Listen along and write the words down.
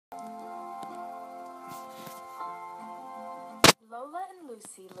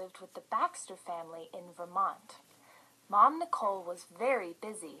Lucy lived with the Baxter family in Vermont. Mom Nicole was very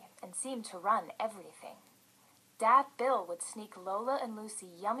busy and seemed to run everything. Dad Bill would sneak Lola and Lucy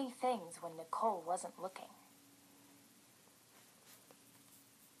yummy things when Nicole wasn't looking.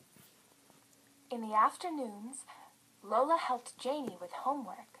 In the afternoons, Lola helped Janie with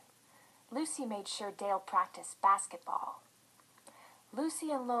homework. Lucy made sure Dale practiced basketball.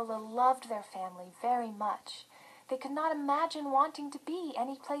 Lucy and Lola loved their family very much. They could not imagine wanting to be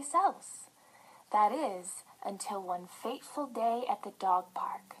anyplace else. That is, until one fateful day at the dog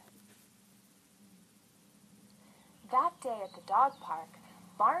park. That day at the dog park,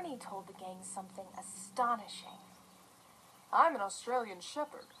 Barney told the gang something astonishing. I'm an Australian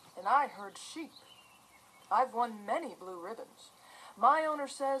shepherd, and I herd sheep. I've won many blue ribbons. My owner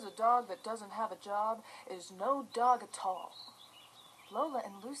says a dog that doesn't have a job is no dog at all. Lola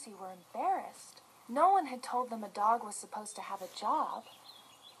and Lucy were embarrassed. No one had told them a dog was supposed to have a job.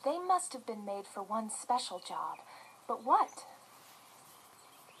 They must have been made for one special job. But what?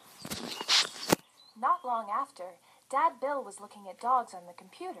 Not long after, Dad Bill was looking at dogs on the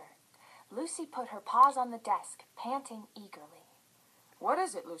computer. Lucy put her paws on the desk, panting eagerly. What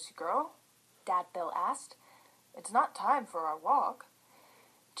is it, Lucy girl? Dad Bill asked. It's not time for our walk.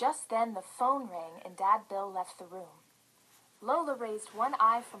 Just then the phone rang and Dad Bill left the room. Lola raised one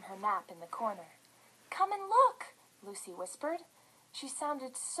eye from her nap in the corner. Come and look, Lucy whispered. She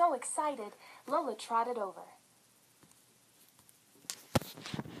sounded so excited, Lola trotted over.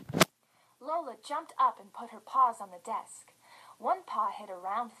 Lola jumped up and put her paws on the desk. One paw hit a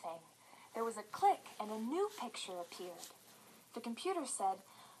round thing. There was a click and a new picture appeared. The computer said,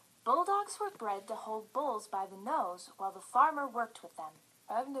 bulldogs were bred to hold bulls by the nose while the farmer worked with them.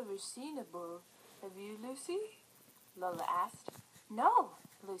 I've never seen a bull. Have you, Lucy? Lola asked. No,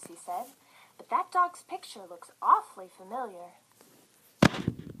 Lucy said, but that dog's picture looks awfully familiar.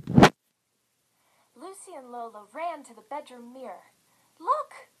 Lucy and Lola ran to the bedroom mirror.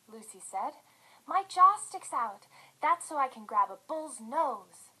 Look, Lucy said, my jaw sticks out. That's so I can grab a bull's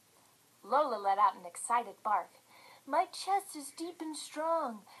nose. Lola let out an excited bark. My chest is deep and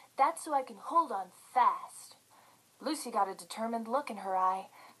strong. That's so I can hold on fast. Lucy got a determined look in her eye.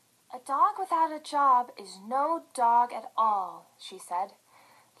 A dog without a job is no dog at all, she said.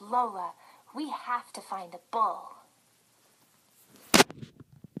 Lola, we have to find a bull.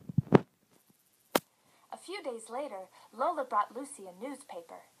 A few days later, Lola brought Lucy a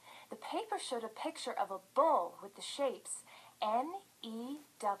newspaper. The paper showed a picture of a bull with the shapes N-E-W-Y-O-R-K.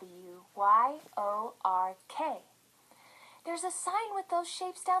 There's a sign with those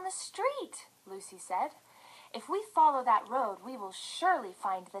shapes down the street, Lucy said. If we follow that road, we will surely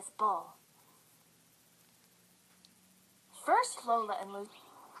find this bull. First, Lola and Lucy...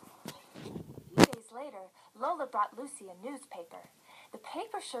 A few days later, Lola brought Lucy a newspaper. The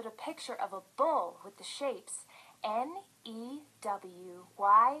paper showed a picture of a bull with the shapes N-E-W-Y-O-R-K.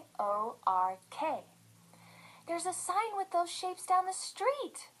 There's a sign with those shapes down the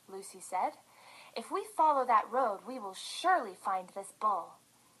street, Lucy said. If we follow that road, we will surely find this bull.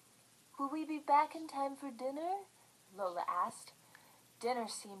 Will we be back in time for dinner? Lola asked. Dinner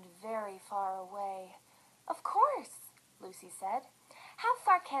seemed very far away. Of course, Lucy said. How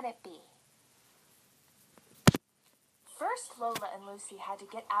far can it be? First, Lola and Lucy had to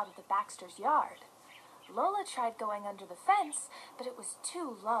get out of the Baxter's yard. Lola tried going under the fence, but it was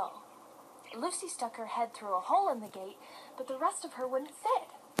too low. Lucy stuck her head through a hole in the gate, but the rest of her wouldn't fit.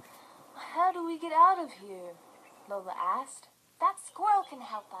 How do we get out of here? Lola asked. That squirrel can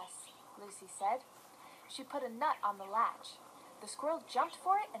help us, Lucy said. She put a nut on the latch. The squirrel jumped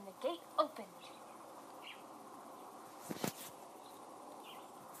for it and the gate opened.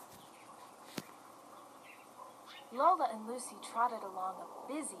 Lola and Lucy trotted along a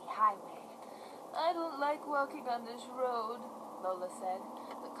busy highway. I don't like walking on this road, Lola said.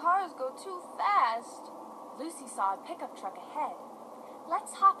 The cars go too fast. Lucy saw a pickup truck ahead.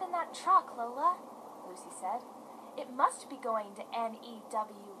 Let's hop in that truck, Lola, Lucy said. It must be going to N-E-W-Y-O-R-K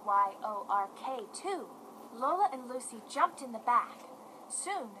too. Lola and Lucy jumped in the back.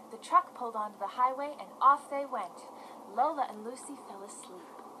 Soon, the truck pulled onto the highway and off they went. Lola and Lucy fell asleep.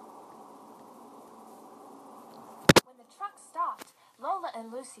 When the truck stopped, Lola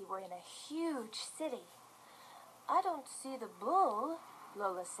and Lucy were in a huge city. I don't see the bull,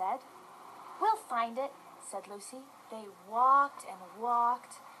 Lola said. We'll find it, said Lucy. They walked and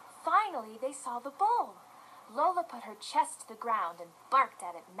walked. Finally, they saw the bull. Lola put her chest to the ground and barked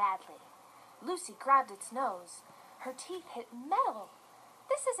at it madly. Lucy grabbed its nose. Her teeth hit metal.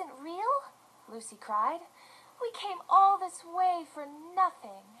 This isn't real, Lucy cried. We came all this way for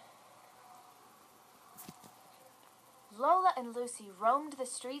nothing. Lola and Lucy roamed the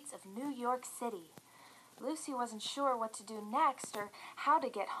streets of New York City. Lucy wasn't sure what to do next or how to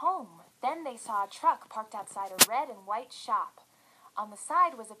get home. Then they saw a truck parked outside a red and white shop. On the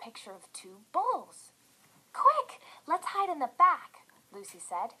side was a picture of two bulls. "Quick, let's hide in the back," Lucy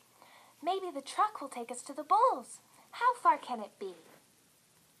said. "Maybe the truck will take us to the bulls. How far can it be?"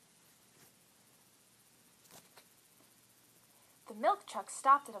 The milk truck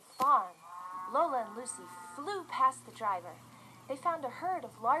stopped at a farm. Lola and Lucy flew past the driver. They found a herd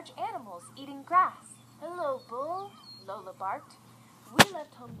of large animals eating grass. "Hello, bull," Lola barked. "We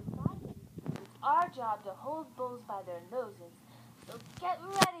left home to find you. It's our job to hold bulls by their noses. So get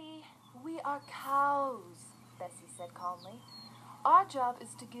ready." "We are cows," Bessie said calmly. "Our job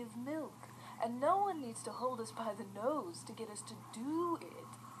is to give milk, and no one needs to hold us by the nose to get us to do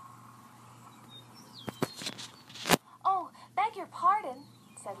it." "Oh, beg your pardon,"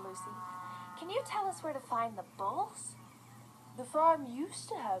 said Lucy. "Can you tell us where to find the bulls?" "The farm used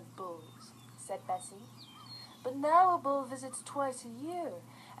to have bulls," said Bessie. "But now a bull visits twice a year,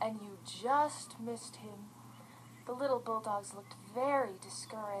 and you just missed him." The little bulldogs looked very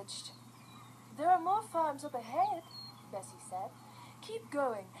discouraged. "There are more farms up ahead," Bessie said. "Keep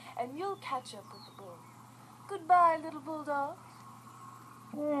going, and you'll catch up with the bull. Goodbye, little bulldogs."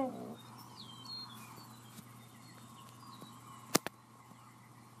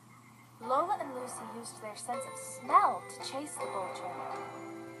 Lola and Lucy used their sense of smell to chase the bull train.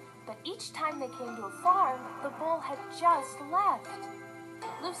 But each time they came to a farm, the bull had just left.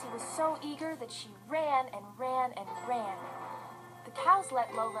 Lucy was so eager that she ran and ran and ran. The cows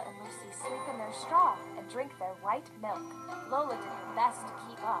let Lola and Lucy sleep in their straw and drink their white milk. Lola did her best to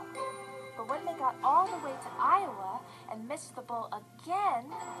keep up. But when they got all the way to Iowa and missed the bull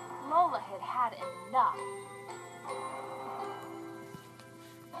again, Lola had had enough.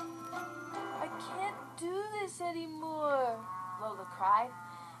 "I can't do this anymore," Lola cried.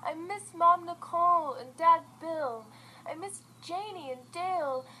 "I miss Mom Nicole and Dad Bill. I miss Janie and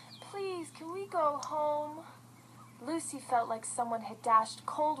Dale. Please, can we go home?" Lucy felt like someone had dashed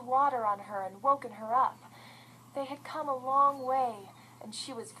cold water on her and woken her up. They had come a long way, and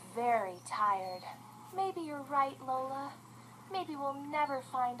she was very tired. "Maybe you're right, Lola. Maybe we'll never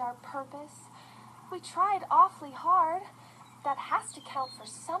find our purpose. We tried awfully hard. That has to count for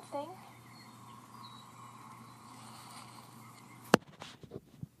something."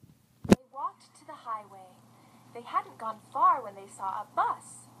 They walked to the highway. They hadn't gone far when they saw a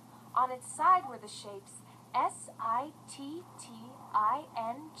bus. On its side were the shapes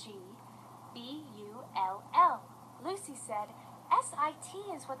SITTINGBULL. Lucy said, "SIT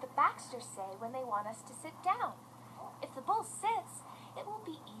is what the Baxters say when they want us to sit down. If the bull sits, it will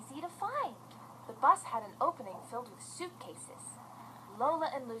be easy to find." The bus had an opening filled with suitcases. Lola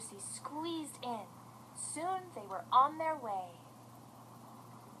and Lucy squeezed in. Soon they were on their way.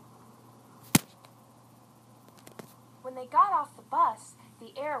 When they got off the bus,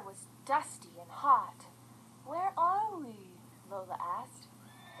 the air was dusty and hot. "Where are we?" Lola asked.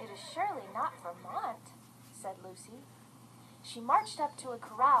 "It is surely not Vermont," said Lucy. She marched up to a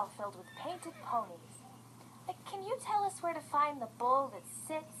corral filled with painted ponies. "Can you tell us where to find the bull that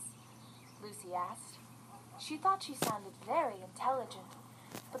sits?" Lucy asked. She thought she sounded very intelligent,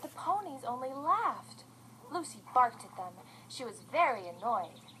 but the ponies only laughed. Lucy barked at them. She was very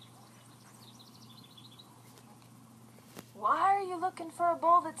annoyed. "Why are you looking for a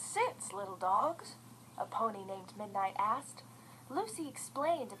bull that sits, little dogs?" a pony named Midnight asked. Lucy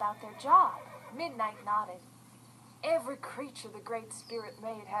explained about their job. Midnight nodded. "Every creature the Great Spirit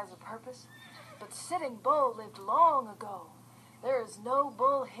made has a purpose, but Sitting Bull lived long ago. There is no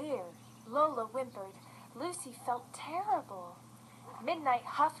bull here." Lola whimpered. Lucy felt terrible. Midnight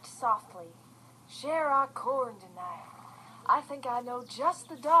huffed softly. "Share our corn tonight. I think I know just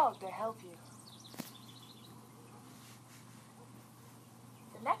the dog to help you."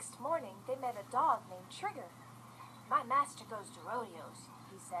 The next morning, they met a dog named Trigger. "My master goes to rodeos,"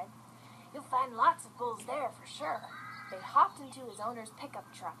 he said. "You'll find lots of bulls there for sure." They hopped into his owner's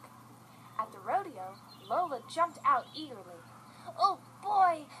pickup truck. At the rodeo, Lola jumped out eagerly. "Oh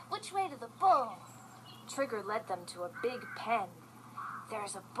boy, which way to the bull?" Trigger led them to a big pen.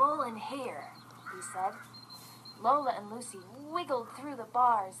 "There's a bull in here," he said. Lola and Lucy wiggled through the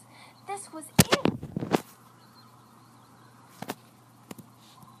bars. This was it!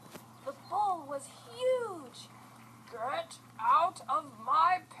 The bull was huge! "Get out of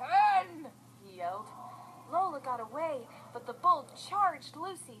my pen!" he yelled. Lola got away, but the bull charged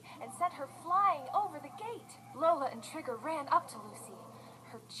Lucy and sent her flying over the gate. Lola and Trigger ran up to Lucy.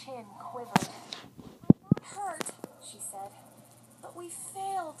 Her chin quivered. "I'm not hurt," she said. "But we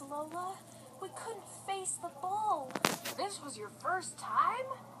failed, Lola. We couldn't face the bull." "This This was your first time?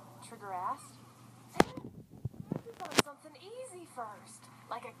 Trigger asked. Practice on something easy first,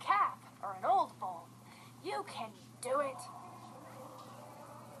 like a cap or an old bull. You can do it.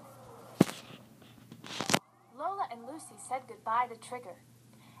 Lola and Lucy said goodbye to Trigger.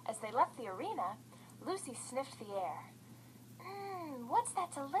 As they left the arena, Lucy sniffed the air. What's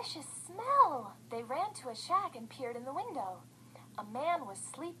that delicious smell? They ran to a shack and peered in the window. A man was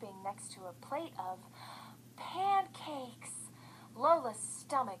sleeping next to a plate of pancakes. Lola's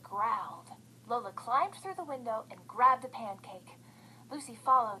stomach growled. Lola climbed through the window and grabbed a pancake. Lucy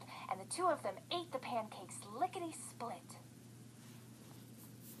followed, and the two of them ate the pancakes lickety-split.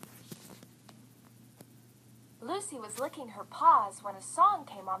 Lucy was licking her paws when a song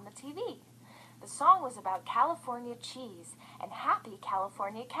came on the TV. The song was about California cheese and happy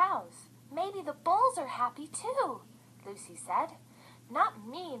California cows. Maybe the bulls are happy too, Lucy said. Not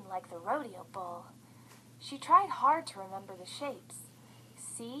mean like the rodeo bull. She tried hard to remember the shapes.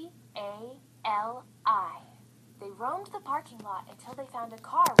 C-A-L-I. They roamed the parking lot until they found a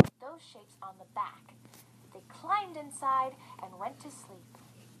car with those shapes on the back. They climbed inside and went to sleep.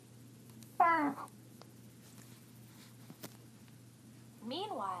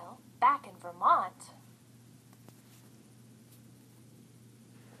 Meanwhile, back in Vermont,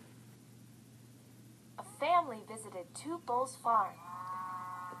 a family visited Two Bulls Farm.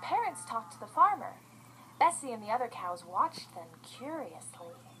 The parents talked to the farmer. Bessie and the other cows watched them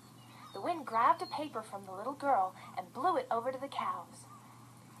curiously. The wind grabbed a paper from the little girl and blew it over to the cows.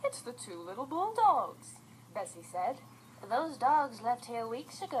 It's the two little bulldogs, Bessie said. Those dogs left here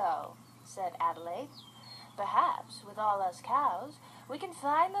weeks ago, said Adelaide. Perhaps, with all us cows, we can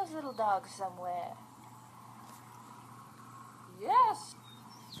find those little dogs somewhere. Yes.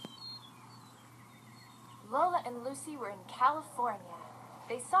 Lola and Lucy were in California.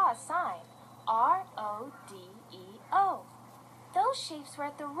 They saw a sign, R-O-D-E-O. Those shapes were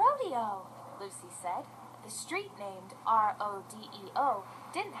at the rodeo, Lucy said. The street named R-O-D-E-O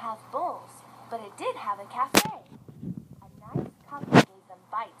didn't have bulls, but it did have a cafe. A nice couple gave them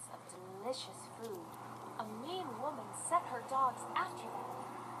bites of delicious food. A mean woman set her dogs after them.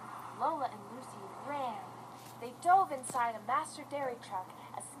 Lola and Lucy ran. They dove inside a master dairy truck,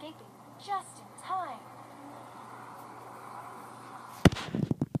 escaping just in time.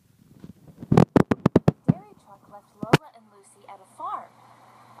 The dairy truck left Lola and Lucy at a farm.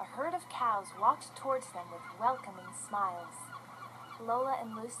 A herd of cows walked towards them with welcoming smiles. Lola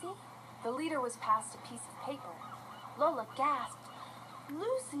and Lucy? The leader was passed a piece of paper. Lola gasped.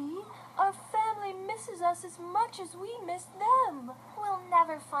 Lucy, our family misses us as much as we miss them. We'll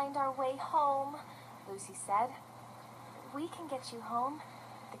never find our way home, Lucy said. We can get you home,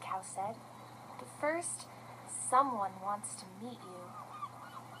 the cow said. But first, someone wants to meet you.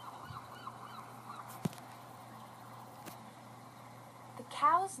 The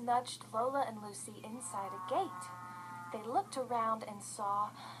cows nudged Lola and Lucy inside a gate. They looked around and saw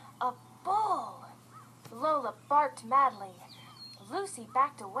a bull. Lola barked madly. Lucy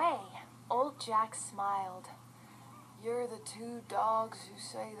backed away. Old Jack smiled. You're the two dogs who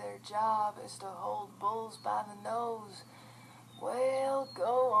say their job is to hold bulls by the nose. Well,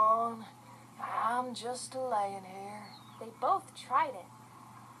 go on. I'm just laying here. They both tried it.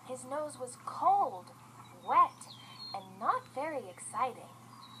 His nose was cold, wet, and not very exciting.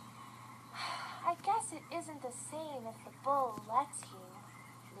 I guess it isn't the same if the bull lets you,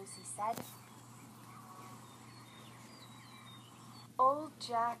 Lucy said. Old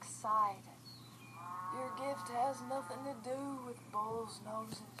Jack sighed. Your gift has nothing to do with bulls'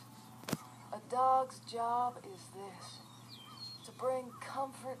 noses. A dog's job is this, to bring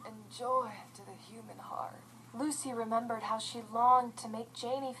comfort and joy to the human heart. Lucy remembered how she longed to make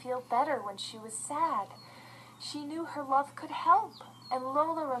Janie feel better when she was sad. She knew her love could help, and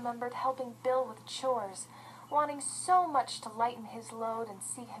Lola remembered helping Bill with chores, wanting so much to lighten his load and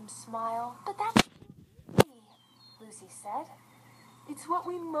see him smile. But that's easy, Lucy said. It's what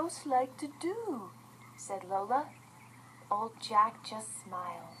we most like to do, said Lola. Old Jack just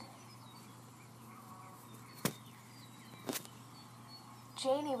smiled.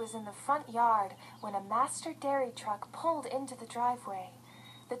 Janie was in the front yard when a master dairy truck pulled into the driveway.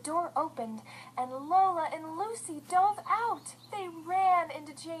 The door opened, and Lola and Lucy dove out. They ran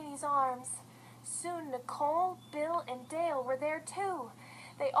into Janie's arms. Soon Nicole, Bill, and Dale were there too.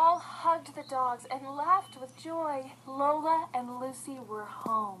 They all hugged the dogs and laughed with joy. Lola and Lucy were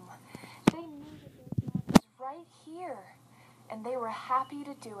home. They knew that their dog was right here, and they were happy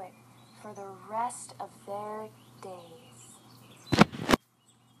to do it for the rest of their days.